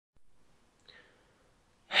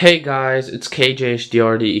Hey guys, it's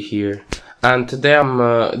KJHDRD here, and today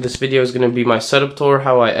this video is going to be my setup tour,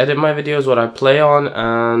 how I edit my videos, what I play on,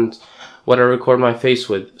 and what I record my face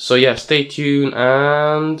with. So yeah, stay tuned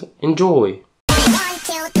and enjoy.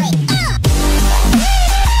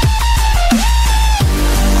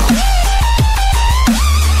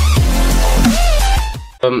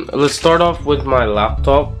 Let's start off with my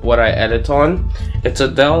laptop, what I edit on. It's a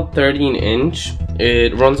Dell 13-inch.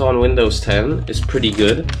 It runs on Windows 10. It's pretty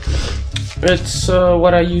good. It's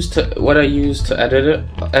what I use to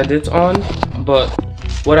edit on. But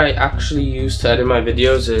what I actually use to edit my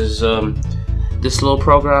videos is this little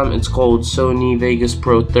program. It's called Sony Vegas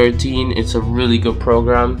Pro 13. It's a really good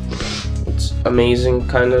program. It's amazing,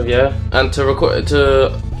 kind of, yeah. And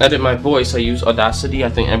to edit my voice, I use Audacity. I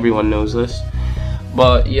think everyone knows this.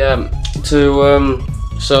 But yeah,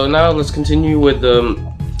 so now let's continue with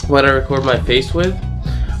what I record my face with.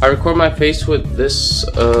 I record my face with this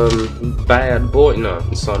bad boy. No,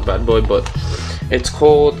 it's not a bad boy, but it's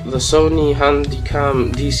called the Sony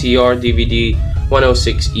Handycam DCR DVD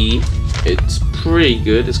 106E. It's pretty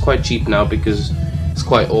good. It's quite cheap now because it's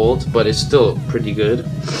quite old, but it's still pretty good.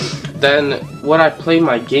 Then what I play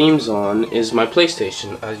my games on is my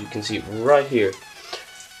PlayStation, as you can see right here.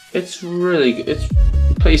 It's really good.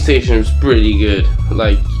 PlayStation is pretty good.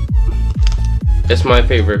 Like, it's my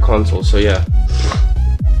favorite console, so yeah.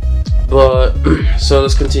 But so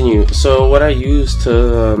let's continue. So what I use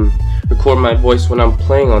to record my voice when I'm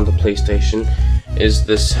playing on the PlayStation is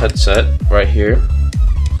this headset right here.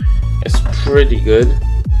 It's pretty good.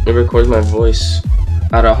 It records my voice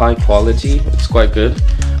at a high quality. It's quite good.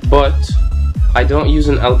 But I don't use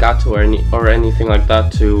an Elgato or anything like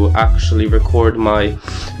that to actually record my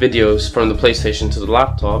videos from the PlayStation to the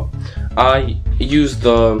laptop. I use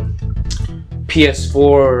the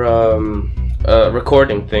PS4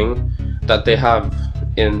 recording thing that they have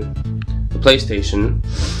in the PlayStation,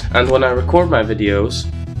 and when I record my videos,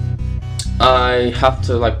 I have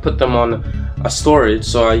to like put them on a storage.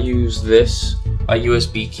 So I use a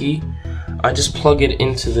USB key. I just plug it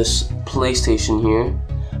into this PlayStation here,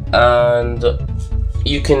 and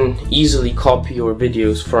you can easily copy your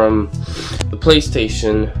videos from the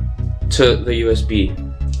PlayStation to the USB.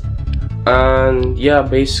 And yeah,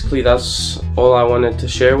 basically that's all I wanted to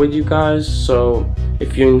share with you guys. So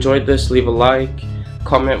if you enjoyed this, leave a like,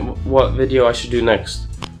 comment what video I should do next.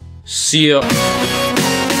 See ya.